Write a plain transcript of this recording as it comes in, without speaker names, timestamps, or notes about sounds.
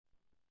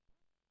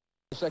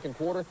Second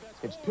quarter,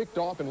 it's picked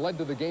off and led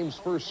to the game's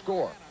first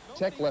score.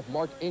 Tech left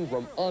Mark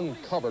Ingram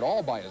uncovered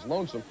all by his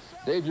lonesome.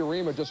 Dave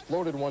Urema just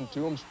floated one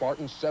to him.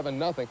 Spartans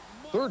 7-0.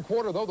 Third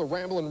quarter, though, the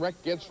Ramblin'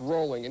 Wreck gets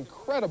rolling.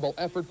 Incredible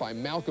effort by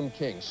Malcolm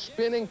King.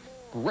 Spinning,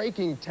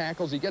 breaking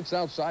tackles. He gets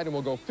outside and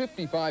will go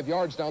 55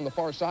 yards down the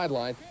far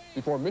sideline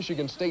before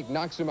Michigan State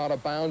knocks him out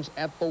of bounds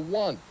at the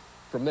 1.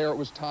 From there, it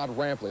was Todd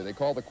Rampley. They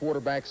call the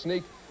quarterback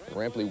sneak.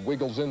 Rampley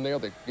wiggles in there.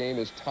 The game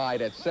is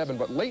tied at 7.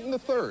 But late in the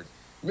third,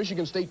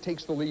 Michigan State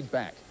takes the lead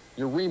back.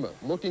 Urema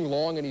looking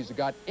long, and he's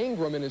got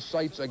Ingram in his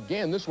sights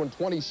again. This one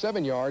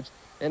 27 yards,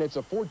 and it's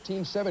a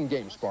 14-7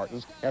 game,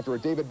 Spartans. After a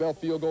David Bell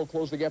field goal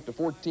closed the gap to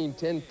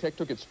 14-10, Tech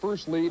took its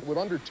first lead with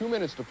under 2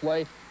 minutes to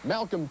play.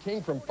 Malcolm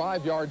King from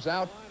 5 yards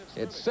out.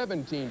 It's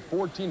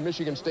 17-14.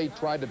 Michigan State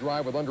tried to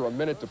drive with under a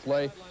minute to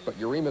play, but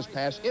Urema's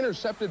pass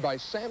intercepted by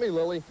Sammy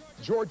Lilly.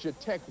 Georgia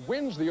Tech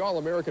wins the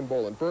All-American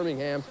Bowl in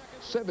Birmingham,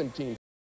 17-14.